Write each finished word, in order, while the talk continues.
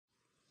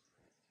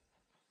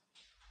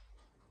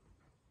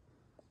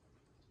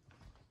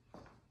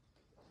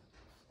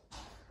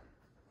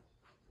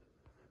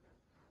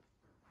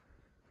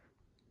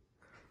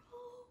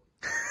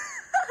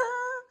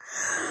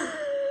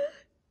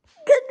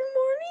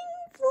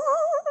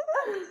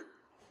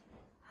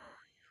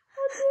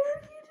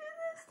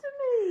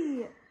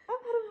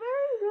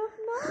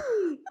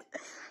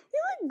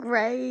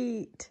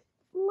great.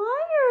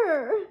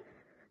 Liar.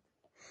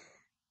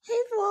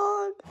 Hey,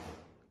 vlog.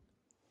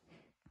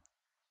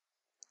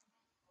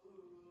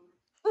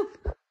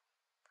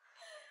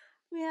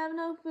 We have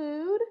no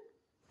food.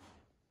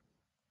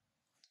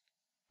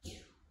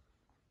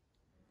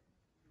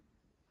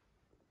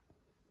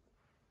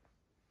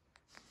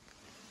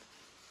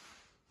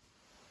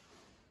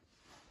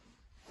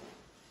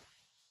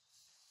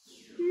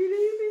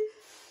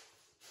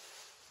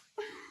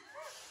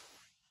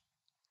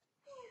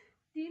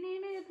 Do you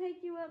need me to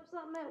pick you up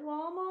something at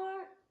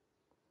Walmart?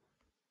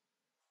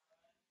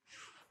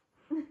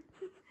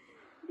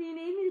 Do you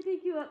need me to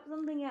pick you up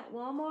something at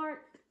Walmart?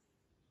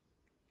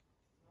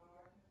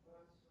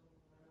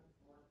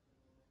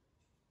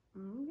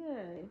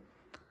 Okay.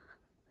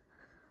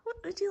 What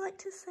would you like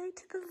to say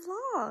to the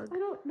vlog? I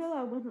don't know,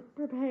 I wasn't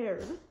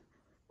prepared.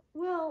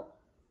 Well,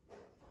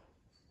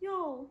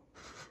 y'all,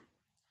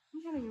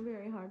 I'm having a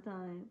very hard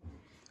time.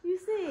 You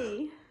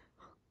see,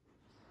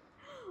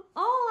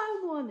 all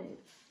I wanted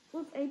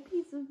was a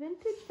piece of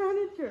vintage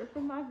furniture for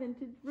my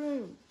vintage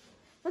room.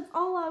 That's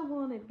all I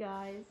wanted,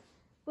 guys.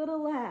 But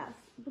alas,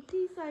 the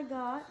piece I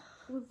got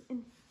was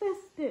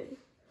infested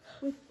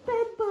with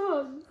bed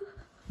bugs.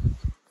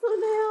 So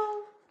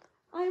now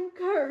I'm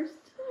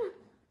cursed.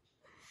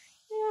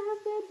 Yeah, I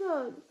have bed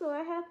bugs, so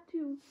I have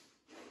to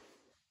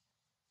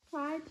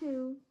try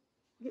to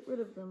get rid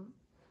of them.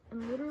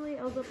 And literally,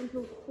 I was up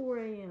until 4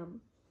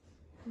 a.m.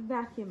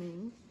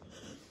 vacuuming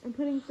and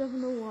putting stuff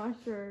in the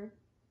washer,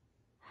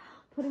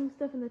 putting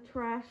stuff in the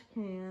trash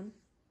can.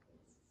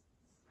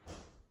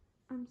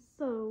 I'm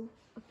so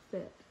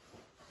upset.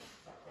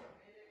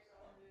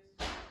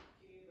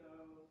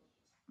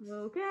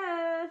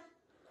 Okay.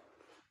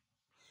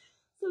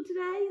 So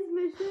today's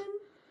mission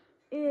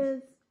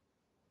is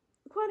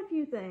quite a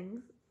few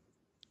things.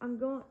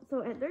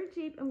 So at Dirt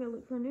Cheap, I'm going to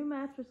look for a new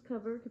mattress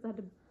cover because I had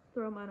to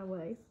throw mine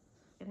away.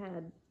 It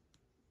had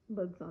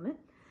bugs on it.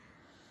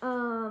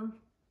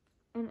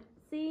 And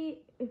see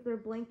if their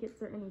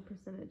blankets are any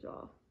percentage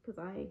off because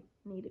I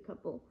need a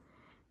couple.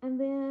 And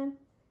then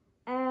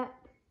at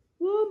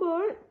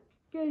Walmart,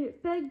 go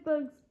get bed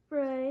bug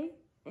spray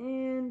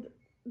and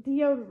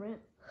deodorant.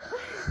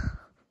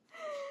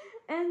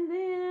 And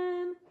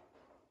then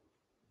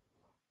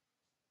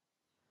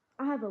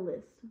I have a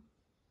list.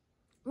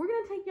 We're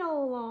gonna take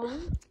y'all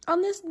along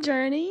On this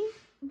journey?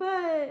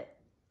 but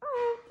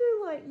I have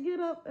to like get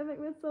up and make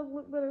myself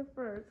look better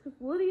first because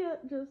Lydia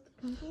just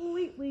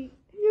completely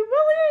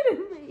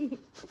humiliated me.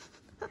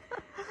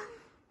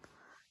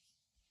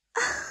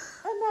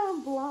 And now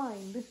I'm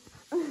blind.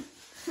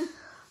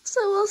 So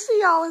we'll see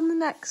y'all in the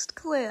next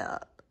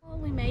clip. Well,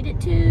 we made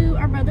it to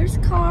our brother's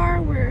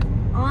car. We're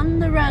on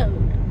the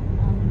road.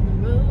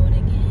 On the road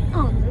again.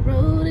 On the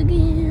road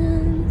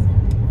again.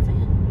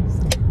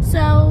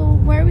 So,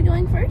 where are we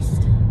going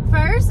first?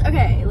 First,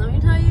 okay, let me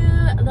tell you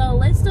the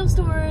list of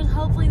stores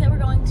hopefully that we're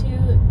going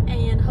to,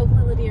 and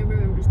hopefully Lydia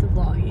remembers to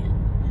vlog in.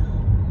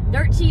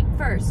 Dirt Cheap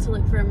first to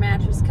look for a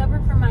mattress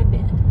cover for my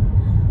bed.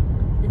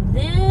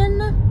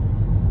 Then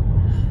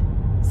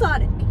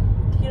Sonic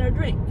to get our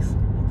drinks.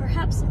 And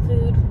perhaps some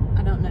food.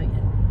 I don't know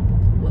yet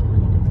what we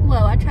need to do.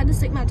 Well, I tried to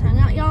stick my tongue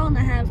out, y'all, and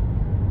I have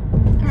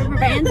rubber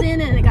bands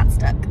in and it got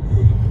stuck.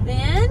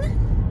 Then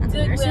That's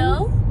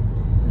Goodwill.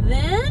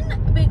 Then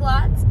Big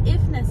Lots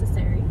if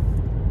necessary.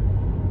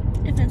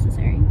 if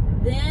necessary.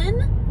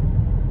 Then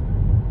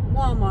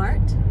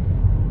Walmart.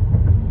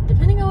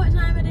 Depending on what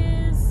time it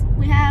is.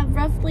 We have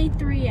roughly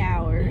 3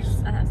 hours.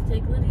 Yes, I have to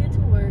take Lydia to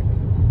work.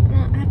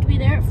 I have to be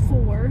there at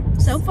 4.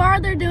 So far,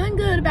 they're doing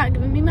good about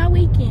giving me my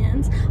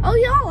weekends. Oh,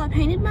 y'all, I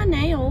painted my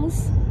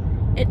nails.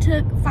 It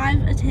took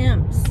 5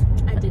 attempts,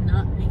 I did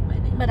not paint my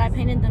nails. but I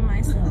painted them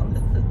myself.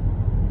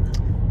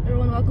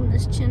 Everyone welcome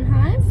this chin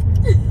hive.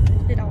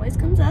 It always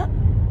comes up.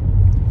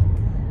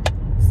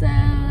 So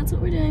that's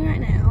what we're doing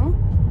right now.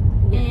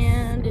 Yes,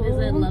 And it is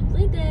a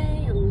lovely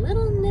day, a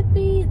little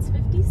nippy. It's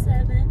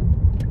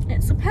 57.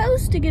 It's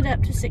supposed to get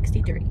up to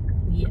 63.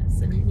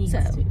 Yes, and it needs So.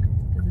 to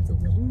because it's a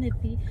little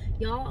nippy.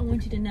 Y'all, I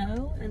want you to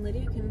know, and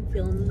Lydia can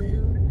film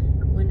them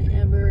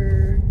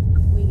whenever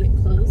we get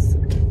close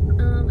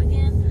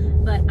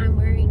again. But I'm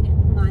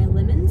wearing my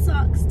lemon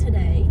socks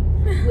today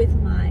with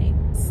my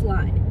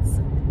slides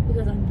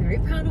because I'm very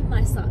proud of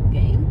my sock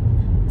game.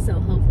 So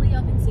hopefully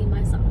y'all can see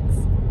my socks.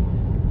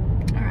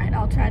 Alright,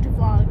 I'll try to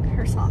vlog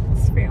her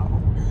socks for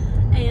y'all.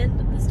 And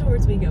the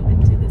stores we go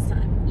into this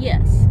time.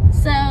 Yes.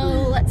 So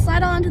let's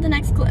slide on to the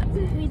next clip.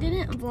 We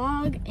didn't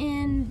vlog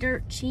in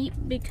Dirt Cheap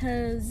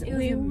because It was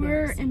we were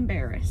embarrassing.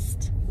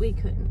 embarrassed. We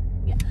couldn't.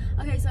 Yeah.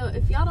 Okay, so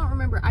if y'all don't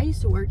remember, I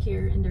used to work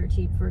here in Dirt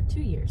Cheap for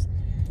 2 years.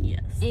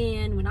 Yes.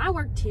 And when I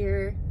worked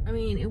here, I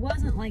mean, it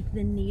wasn't like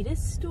the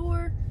neatest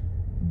store,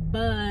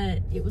 but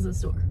it was a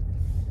store.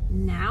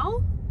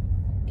 Now,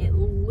 it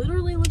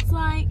literally looks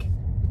like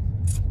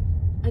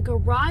a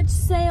garage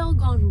sale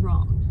gone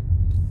wrong.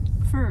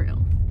 For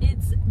real.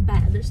 It's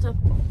bad. There's stuff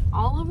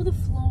all over the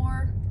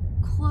floor,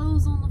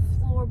 clothes on the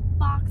floor,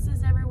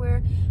 boxes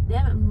everywhere. They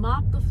haven't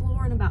mopped the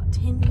floor in about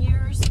 10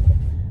 years.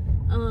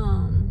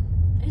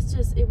 it's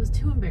just, it was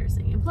too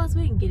embarrassing. And plus,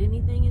 we didn't get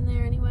anything in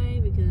there anyway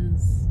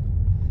because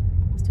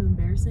it was too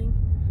embarrassing.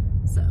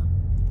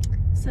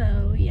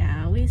 So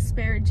yeah, we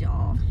spared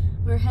y'all.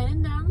 We're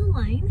heading down the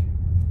lane,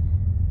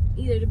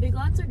 either to Big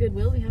Lots or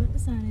Goodwill. We haven't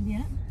decided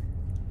yet.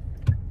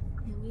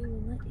 And we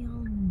will let y'all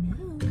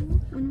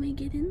know When we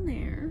get in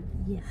there.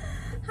 Yeah.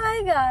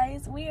 Hi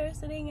guys, we are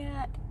sitting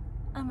at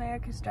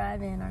America's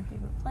Drive-In, our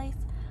favorite place,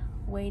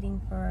 waiting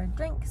for our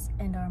drinks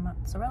and our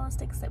mozzarella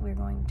sticks that we're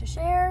going to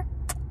share.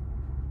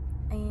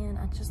 And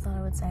I just thought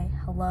I would say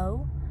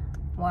hello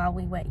while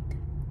we wait,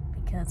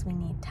 because we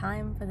need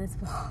time for this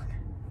vlog.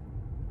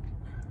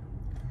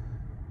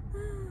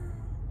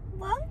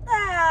 Love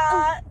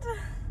that.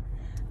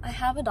 I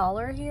have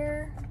 $1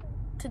 here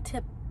to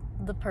tip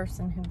the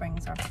person who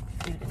brings our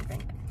food and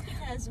drink.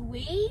 Because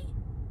we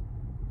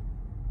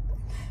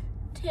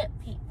tip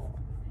people.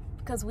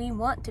 Because we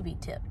want to be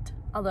tipped.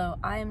 Although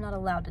I am not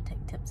allowed to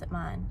take tips at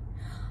mine.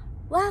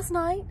 Last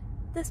night,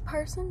 this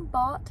person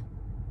bought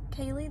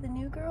Kaylee, the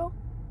new girl,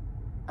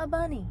 a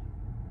bunny.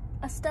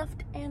 A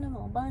stuffed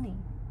animal bunny.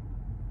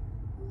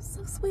 It was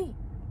so sweet.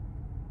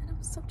 And I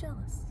was so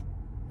jealous.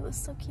 It was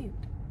so cute.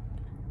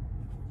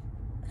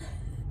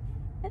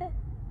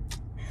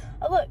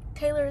 Oh look,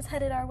 Taylor is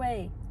headed our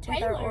way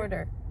with our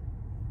order.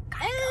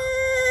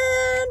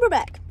 And we're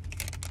back.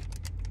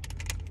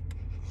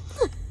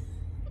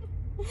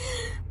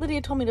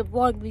 Lydia told me to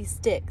vlog these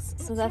sticks,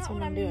 so that's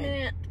what I'm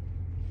doing.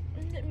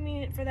 I didn't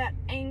mean it for that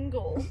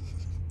angle.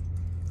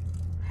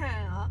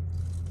 Huh.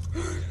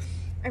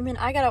 I mean,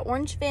 I got an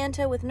orange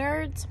Fanta with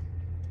nerds,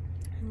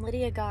 and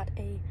Lydia got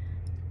a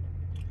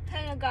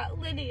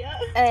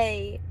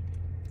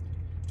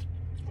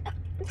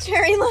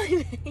cherry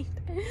limeade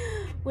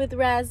with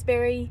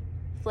raspberry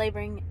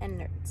flavoring and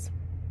nerds,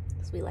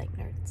 because we like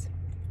nerds.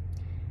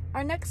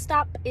 Our next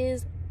stop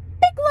is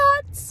Big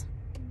Lots,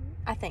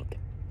 I think.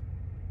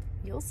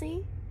 You'll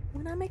see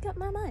when I make up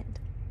my mind.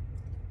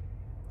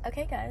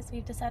 Okay guys,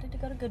 we've decided to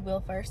go to Goodwill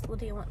first.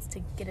 Lydia wants to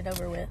get it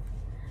over with.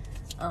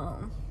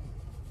 I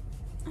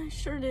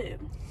sure do.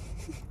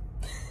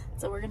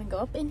 So we're gonna go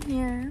up in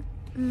here.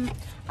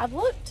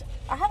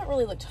 I haven't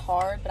really looked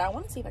hard, but I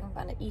want to see if I can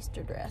find an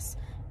Easter dress.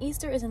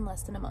 Easter is in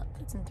less than a month.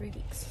 It's in 3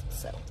 weeks,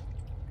 so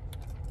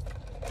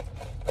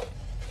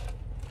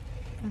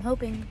I'm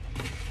hoping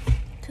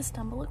to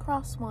stumble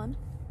across one.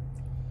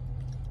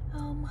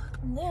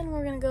 And then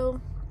we're gonna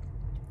go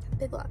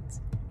Big Lots.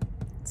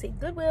 See,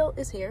 Goodwill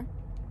is here.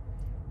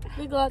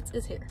 Big Lots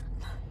is here.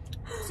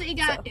 See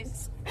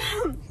guys.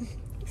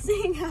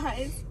 See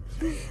guys.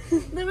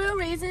 The real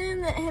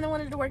reason that Hannah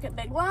wanted to work at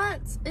Big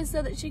Lots is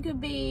so that she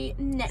could be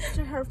next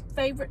to her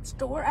favorite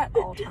store at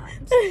all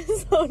times.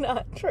 So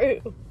not true.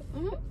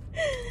 Mm-hmm.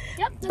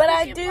 Yep. But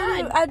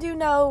I do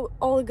know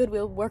all the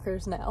Goodwill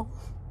workers now.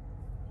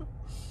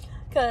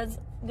 Because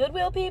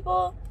Goodwill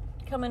people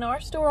come in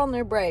our store on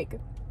their break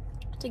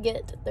to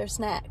get their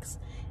snacks.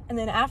 And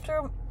then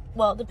after,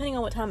 well, depending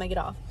on what time I get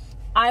off,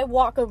 I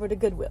walk over to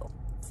Goodwill.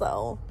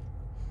 So,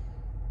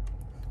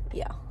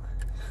 yeah.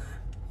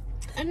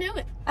 I knew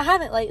it. I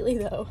haven't lately,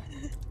 though.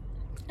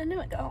 I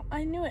knew it, y'all.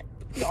 I knew it,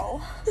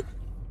 y'all.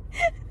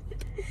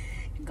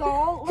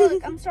 Y'all,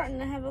 look, I'm starting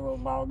to have a little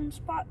balding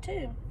spot,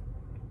 too.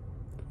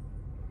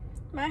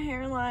 My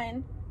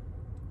hairline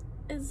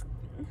is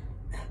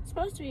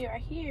supposed to be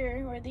right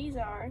here, where these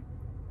are,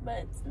 but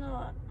it's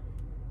not.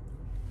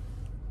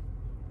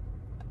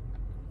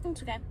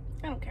 It's okay.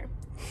 I don't care.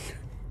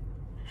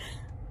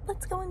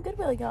 Let's go in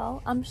Goodwill,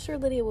 y'all. I'm sure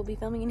Lydia will be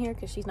filming in here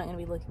because she's not going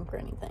to be looking for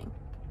anything.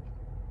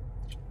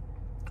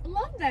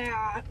 Love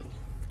that.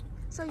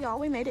 So y'all,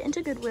 we made it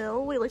into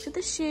Goodwill. We looked at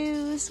the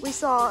shoes. We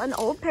saw an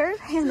old pair of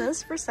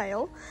Hannah's for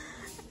sale.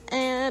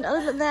 And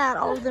other than that,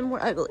 all of them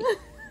were ugly.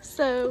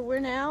 So we're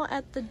now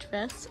at the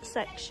dress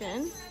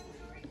section.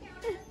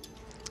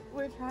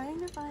 We're trying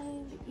to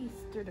find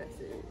Easter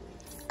dresses.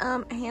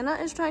 Hannah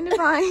is trying to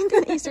find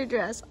an Easter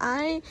dress.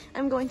 I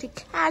am going to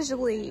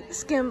casually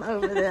skim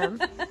over them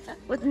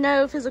with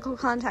no physical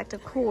contact,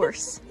 of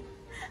course.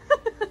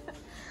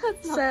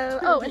 So,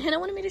 oh, and Hannah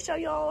wanted me to show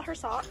y'all her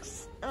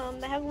socks.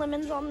 They have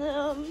lemons on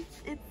them.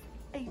 It's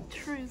a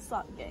true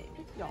sock game,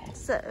 y'all.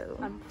 So,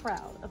 I'm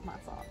proud of my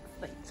socks.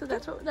 So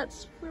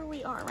that's where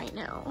we are right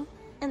now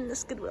in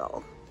this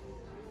Goodwill.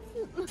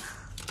 This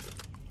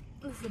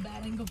is a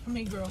bad angle for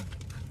me, girl.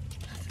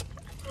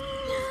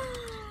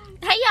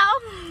 Hey, y'all.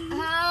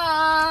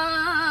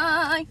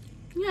 Hi.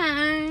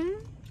 Yeah.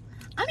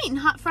 I'm eating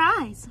hot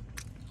fries.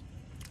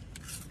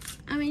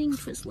 I'm eating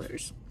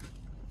Twizzlers.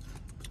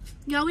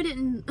 Y'all, we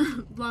didn't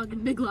vlog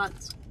in Big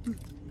Lots. It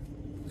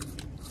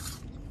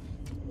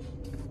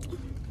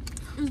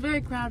was very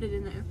crowded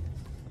in there.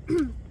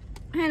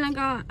 And I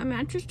got a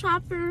mattress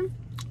topper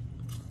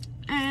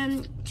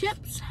and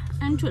chips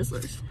and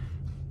Twizzlers.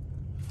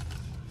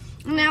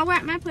 Now we're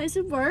at my place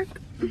of work.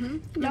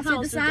 Y'all see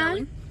the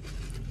sign?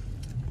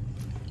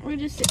 We're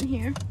just sitting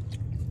here.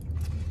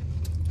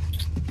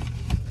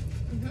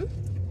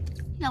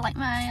 Y'all like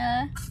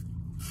my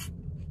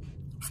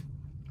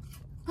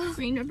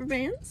green rubber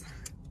bands?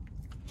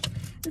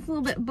 It's a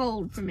little bit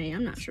bold for me.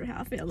 I'm not sure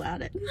how I feel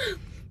about it.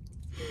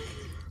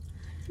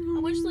 I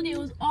wish Lydia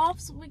was off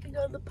so we could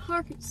go to the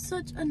park. It's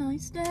such a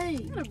nice day.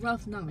 I had a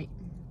rough night.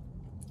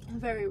 A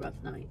very rough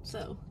night.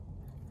 So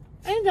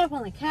I ended up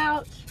on the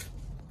couch.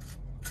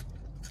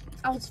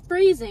 I was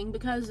freezing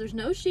because there's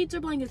no sheets or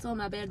blankets on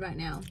my bed right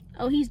now.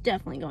 Oh, he's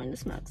definitely going to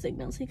smoke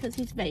signals because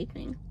he's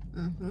vaping.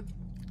 Mm-hmm.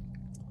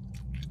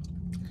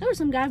 There was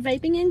some guy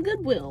vaping in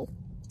Goodwill.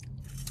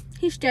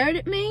 He stared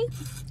at me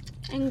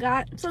and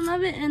got some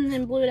of it and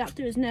then blew it out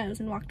through his nose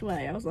and walked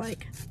away. I was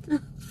like,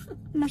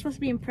 am I supposed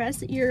to be impressed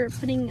that you're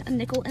putting a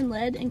nickel and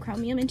lead and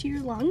chromium into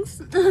your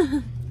lungs?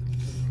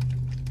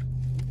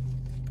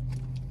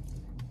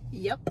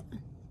 Yep.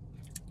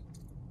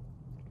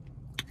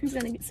 He's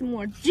gonna get some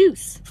more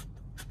juice.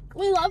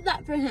 We love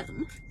that for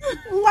him.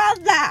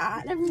 Love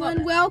that.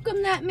 Everyone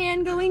welcome that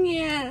man going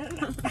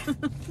in.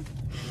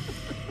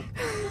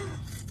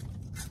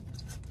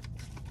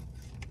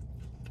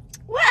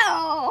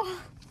 Well,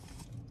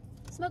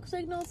 Smoke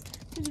signals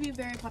seems to be a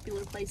very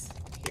popular place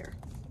here.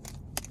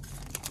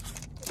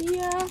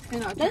 yeah.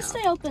 In our They town.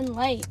 stay open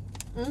late.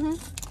 Mm-hmm.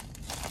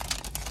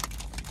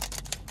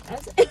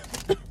 That's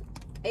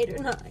 8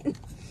 or 9.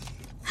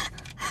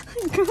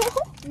 Girl.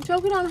 I'm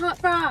choking on hot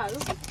fries.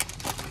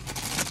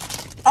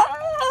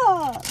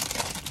 Ah!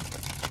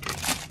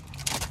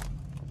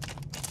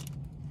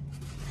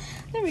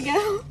 There we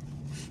go.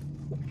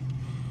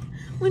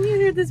 When you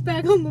hear this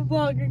back on the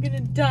vlog, you're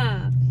gonna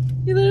die.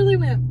 You literally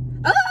went,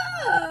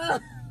 ah!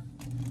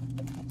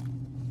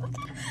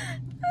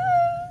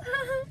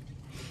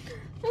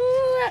 Oh,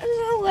 that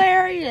was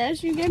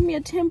hilarious. You gave me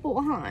a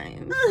temple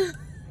hind.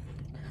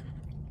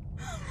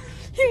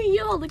 Here,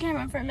 you hold the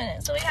camera for a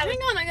minute. So we have Hang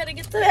on, I gotta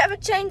get So we have a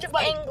change of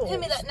Wait, angles.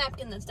 hand me that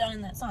napkin that's down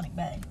in that Sonic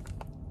bag,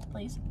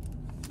 please.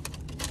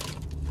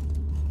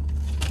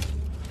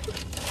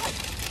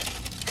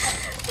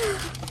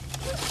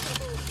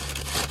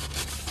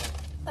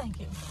 Thank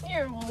you.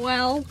 You're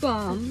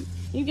welcome.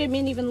 You gave me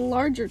an even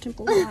larger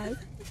temple hive.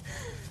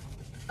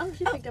 Oh,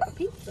 she picked up a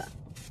pizza.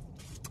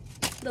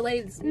 The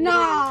lady's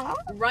Nah.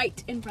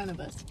 right in front of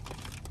us.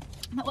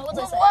 What was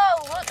I saying?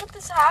 Whoa, look at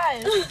this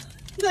hive.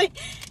 Like,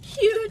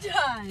 huge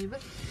hive.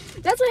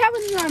 That's what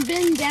happens when I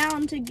bend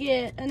down to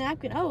get a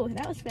napkin. Oh,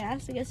 that was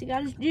fast. I guess he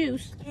got his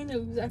juice. He knew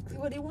exactly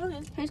what he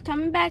wanted. He's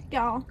coming back,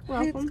 y'all.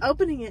 Welcome. He's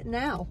opening it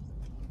now.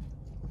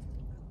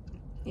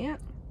 Yeah.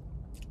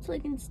 So he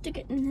can stick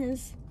it in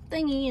his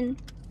thingy and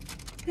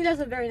He does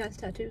have very nice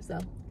tattoos, though.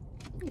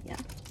 yeah.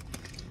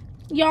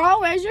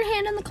 Y'all, raise your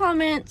hand in the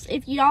comments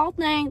if y'all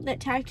think that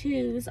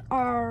tattoos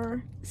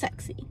are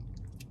sexy.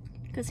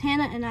 Because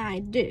Hannah and I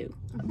do.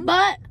 Mhm.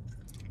 But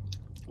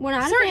we're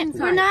not Certain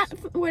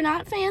we're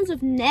not fans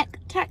of neck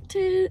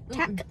tattoos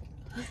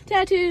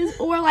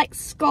or like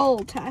skull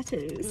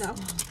tattoos. No.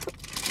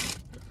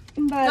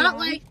 But, Not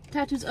like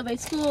tattoos of a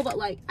skull, but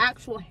like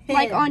actual head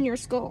like on your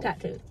skull.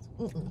 tattoos.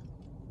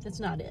 That's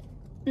not it.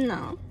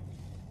 No.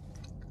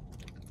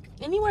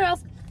 Anywhere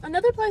else,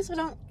 another place I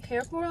don't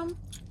care for them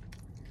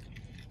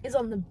is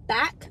on the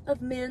back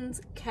of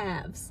men's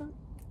calves.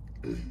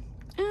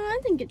 I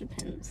think it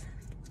depends.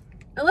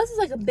 Unless it's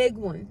like a big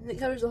one that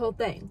covers the whole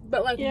thing.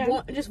 But like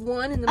Yeah. just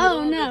one in the middle Oh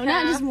of the no, not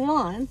calf. just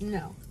one.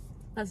 No,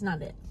 that's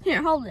not it.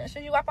 Here, hold this.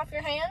 Should you wipe off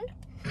your hand?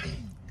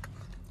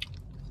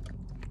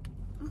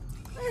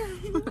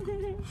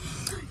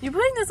 You're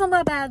putting this on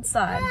my bad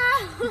side.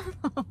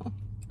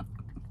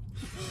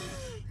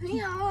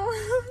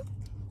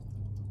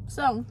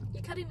 So,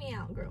 You're cutting me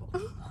out, girl.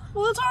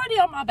 well, it's already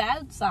on my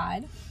bad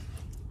side.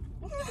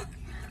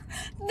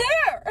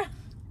 There!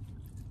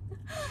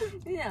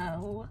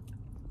 No.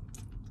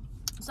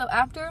 So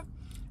after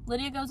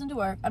Lydia goes into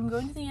work, I'm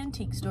going to the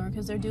antique store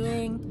because they're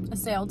doing a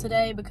sale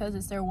today because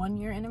it's their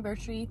 1-year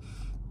anniversary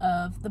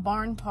of the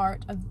barn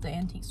part of the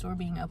antique store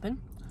being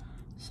open.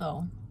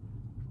 So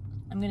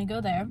I'm gonna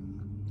go there.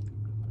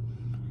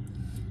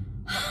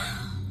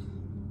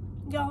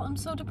 Y'all, I'm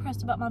so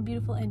depressed about my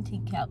beautiful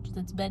antique couch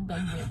that's bed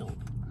bug riddled.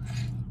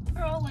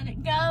 Girl, let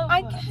it go.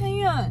 I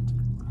can't.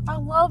 I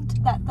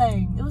loved that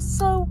thing. It was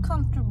so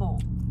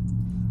comfortable.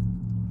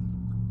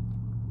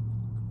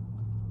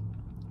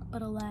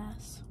 But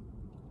alas,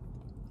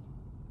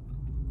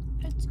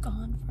 it's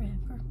gone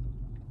forever.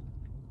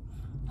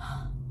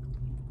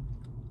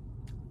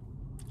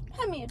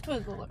 Hand me a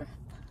Twizzler.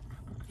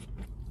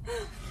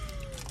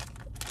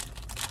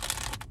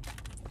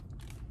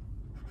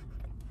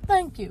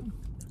 Thank you.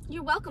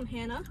 You're welcome,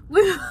 Hannah.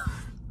 We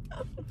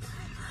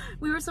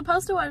were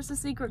supposed to watch The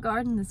Secret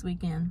Garden this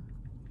weekend,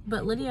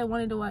 but Lydia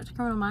wanted to watch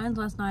Criminal Minds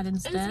last night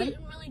It's instead.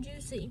 getting really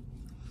juicy.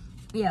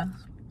 Yeah.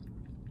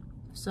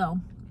 So.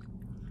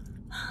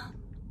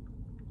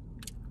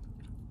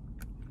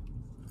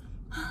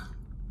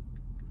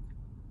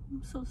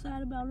 I'm so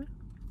sad about it.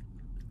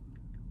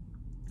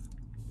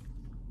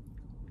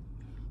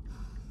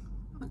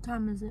 What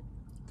time is it?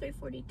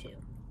 3:42.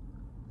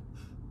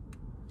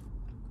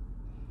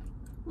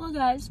 Well,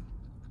 guys,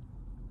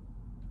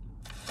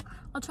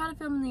 I'll try to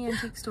film in the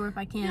antique store if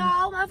I can.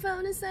 Y'all, my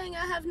phone is saying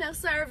I have no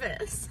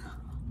service.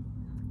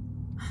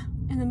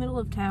 In the middle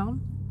of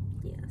town?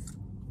 Yeah.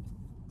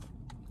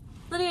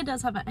 Lydia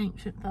does have an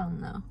ancient phone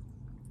though.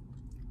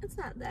 It's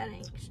not that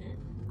ancient.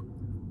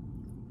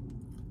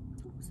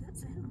 What was that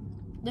sound?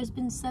 There's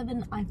been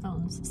 7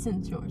 iPhones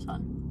since yours,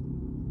 hon.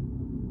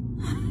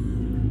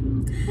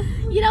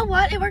 You know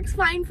what? It works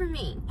fine for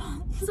me.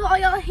 So all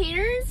y'all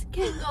haters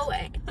can go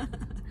away.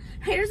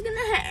 Haters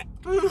gonna hate.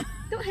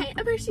 Don't hate,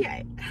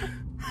 appreciate.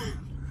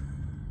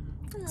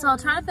 So I'll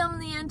try to film in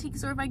the antique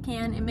store if I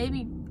can. It may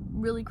be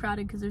really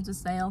crowded because there's a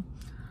sale.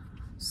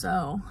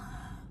 So,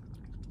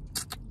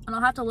 and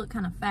I'll have to look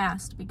kind of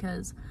fast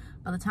because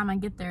by the time I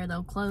get there,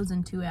 they'll close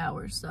in 2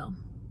 hours. So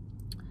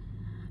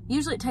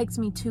usually it takes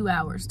me 2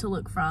 hours to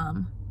look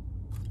from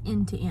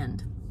end to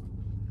end.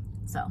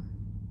 So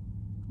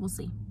we'll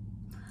see.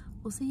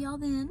 We'll see y'all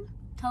then.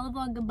 Tell the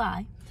vlog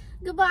goodbye.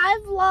 Goodbye,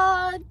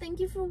 vlog. Thank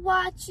you for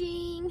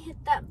watching.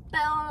 Hit that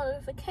bell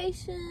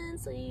notification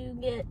so you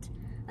get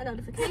a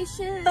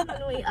notification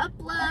when we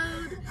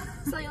upload,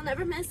 so you'll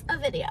never miss a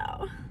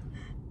video.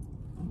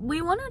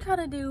 We want to try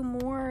to do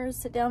more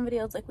sit-down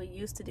videos like we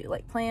used to do,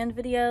 like planned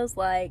videos,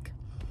 like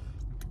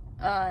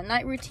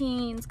night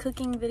routines,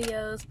 cooking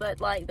videos, but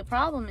like the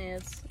problem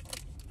is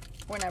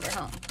we're never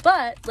home.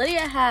 But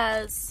Lydia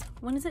has,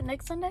 when is it,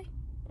 next Sunday?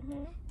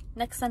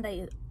 Next Sunday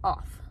is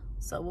off,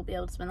 so we'll be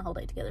able to spend the whole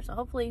day together. So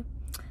hopefully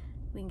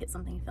we can get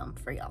something filmed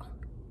for y'all.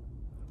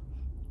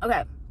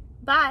 Okay,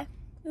 bye.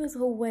 It was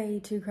way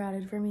too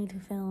crowded for me to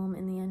film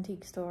in the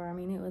antique store. I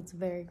mean, it was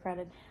very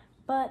crowded.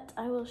 But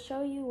I will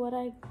show you what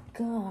I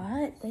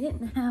got. They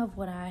didn't have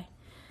what I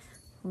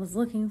was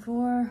looking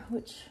for,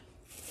 which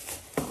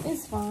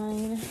is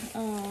fine.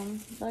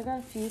 But I got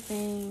a few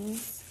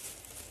things.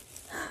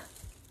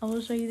 I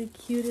will show you the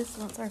cutest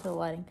one. Sorry for the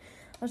lighting.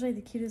 I'll show you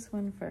the cutest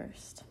one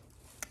first.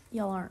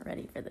 Y'all aren't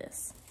ready for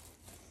this.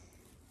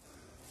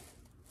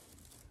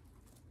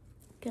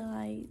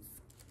 Guys,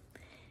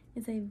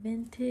 it's a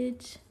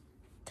vintage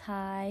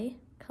Thai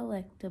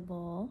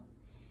collectible.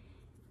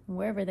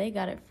 Wherever they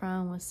got it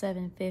from was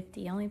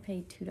 $7.50. I only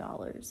paid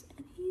 $2,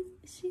 and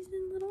she's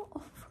in little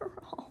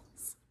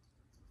overalls.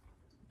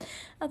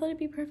 I thought it'd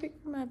be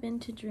perfect for my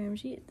vintage room.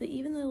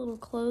 Even the little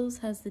clothes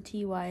has the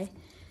TY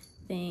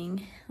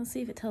thing. Let's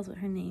see if it tells what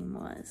her name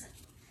was.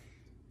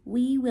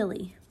 Wee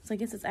Willie. So I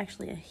guess it's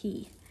actually a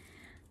he.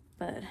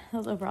 But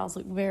those overalls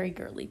look very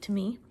girly to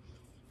me.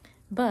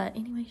 But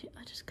anyway,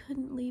 I just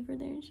couldn't leave her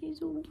there. She's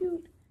so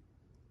cute.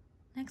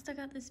 Next, I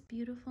got this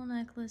beautiful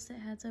necklace that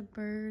has a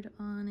bird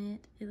on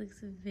it. It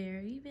looks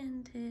very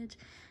vintage.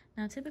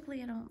 Now,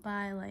 typically I don't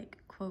buy like,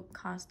 quote,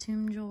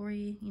 costume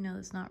jewelry. You know,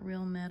 it's not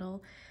real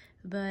metal.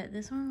 But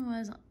this one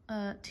was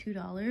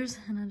 $2,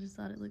 and I just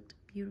thought it looked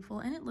beautiful.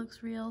 And it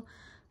looks real.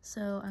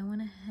 So I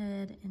went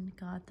ahead and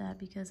got that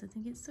because I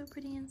think it's so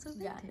pretty and so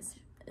vintage. Guys,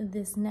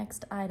 this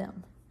next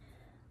item,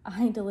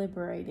 I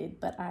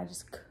deliberated, but I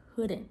just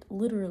couldn't,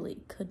 literally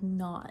could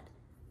not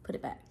put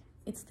it back.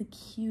 It's the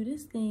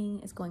cutest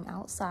thing. It's going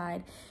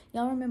outside.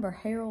 Y'all remember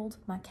Harold,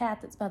 my cat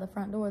that's by the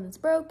front door that's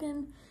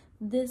broken?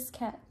 This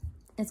cat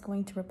is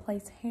going to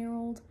replace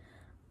Harold.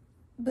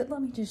 But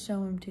let me just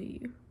show him to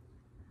you.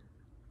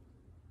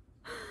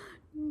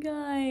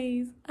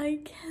 Guys,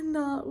 I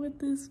cannot with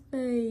this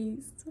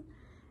face.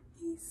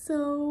 He's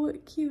so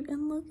cute.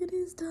 And look at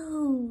his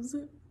toes.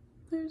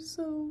 They're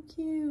so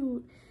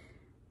cute.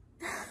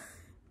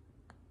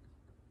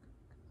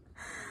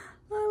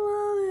 I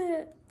love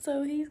it.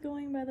 So he's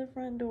going by the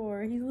front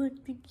door. He's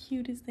like the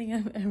cutest thing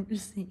I've ever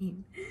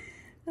seen.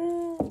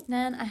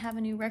 Then I have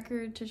a new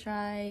record to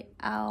try,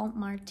 Al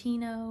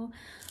Martino.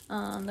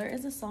 There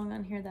is a song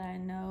on here that I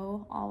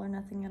know, All or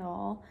Nothing at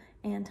All,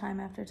 and Time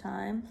After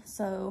Time.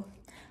 So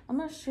I'm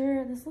not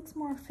sure. This looks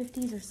more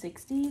 50s or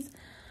 60s,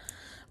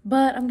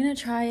 but I'm gonna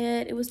try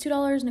it. It was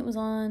 $2 and it was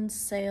on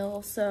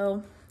sale,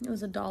 so it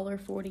was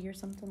 $1.40 or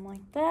something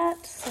like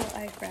that. So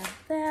I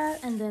grabbed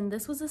that. And then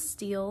this was a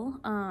steal.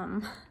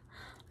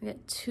 I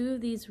got 2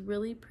 of these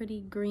really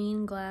pretty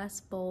green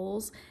glass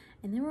bowls,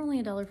 and they were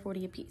only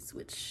 $1.40 a piece,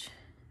 which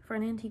for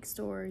an antique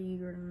store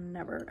you're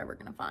never ever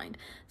gonna find,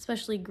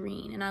 especially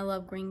green, and I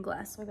love green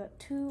glass. So I got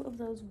 2 of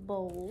those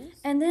bowls.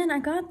 And then I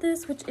got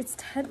this, which is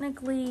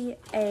technically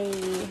a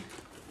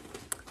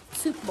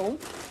soup bowl.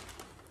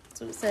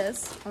 That's what it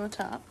says on the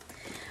top.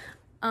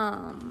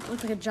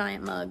 Looks like a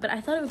giant mug, but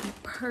I thought it would be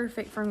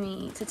perfect for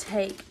me to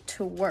take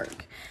to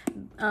work,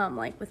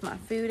 like with my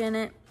food in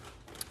it,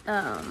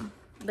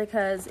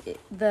 because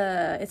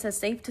it says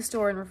safe to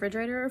store in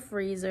refrigerator or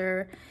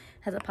freezer,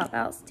 has a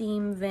pop-out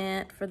steam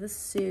vent for the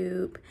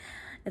soup,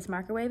 it's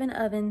microwave and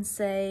oven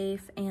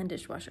safe, and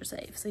dishwasher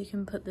safe. So you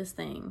can put this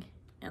thing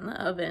in the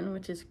oven,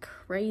 which is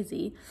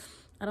crazy.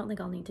 I don't think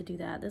I'll need to do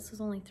that. This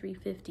was only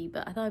 $3.50,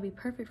 but I thought it'd be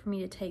perfect for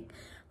me to take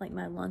like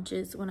my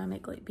lunches when I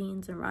make like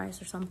beans and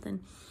rice or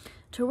something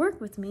to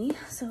work with me.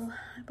 So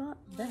I bought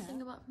that. One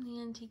thing about from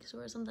the antique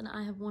store is something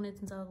I have wanted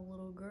since I was a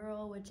little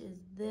girl, which is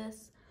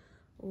this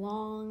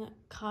long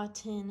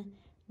cotton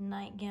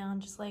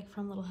nightgown, just like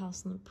from Little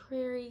House on the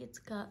Prairie. It's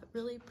got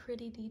really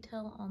pretty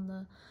detail on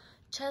the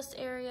chest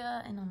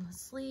area and on the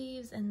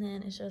sleeves, and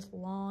then it's just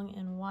long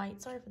and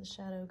white. Sorry for the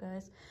shadow,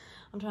 guys.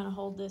 I'm trying to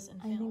hold this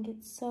and film. I think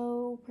it's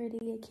so pretty.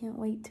 I can't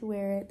wait to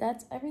wear it.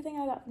 That's everything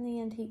I got from the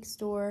antique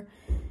store.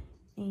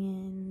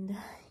 And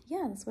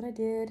yeah, that's what I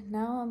did.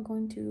 Now I'm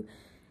going to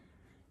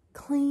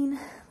clean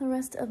the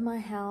rest of my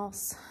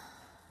house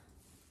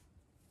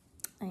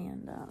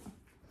and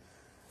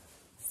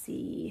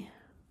see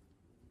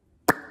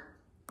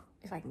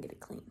if I can get it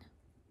clean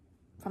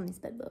from these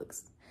bed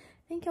bugs.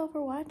 Thank y'all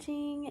for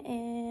watching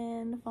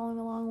and following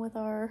along with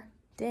our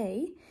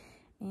day.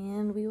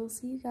 And we will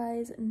see you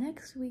guys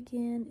next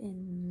weekend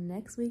in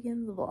next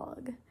weekend's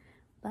vlog.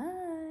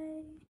 Bye.